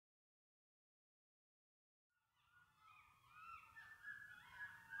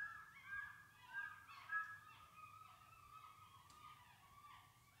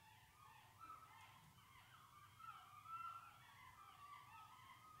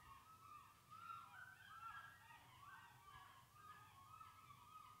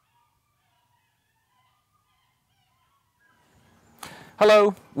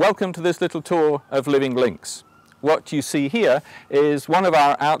Hello, welcome to this little tour of living lynx. What you see here is one of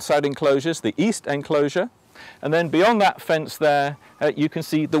our outside enclosures, the east enclosure, and then beyond that fence there you can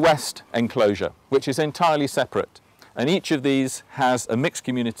see the west enclosure, which is entirely separate. And each of these has a mixed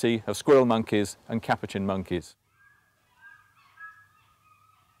community of squirrel monkeys and capuchin monkeys.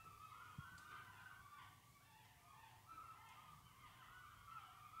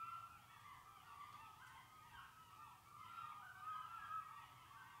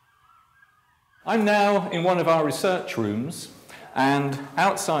 I'm now in one of our research rooms, and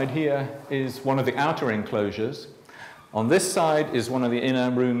outside here is one of the outer enclosures. On this side is one of the inner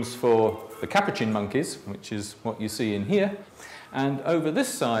rooms for the capuchin monkeys, which is what you see in here. And over this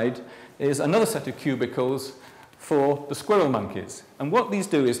side is another set of cubicles for the squirrel monkeys. And what these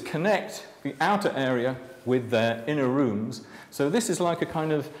do is connect the outer area with their inner rooms. So this is like a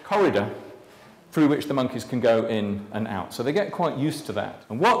kind of corridor through which the monkeys can go in and out. So they get quite used to that.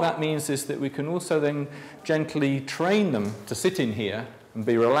 And what that means is that we can also then gently train them to sit in here and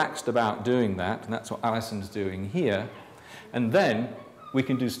be relaxed about doing that, and that's what Alison's doing here. And then we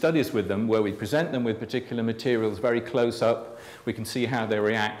can do studies with them where we present them with particular materials very close up, we can see how they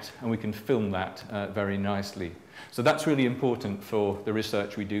react, and we can film that very nicely. So that's really important for the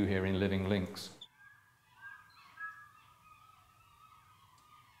research we do here in Living Lynx.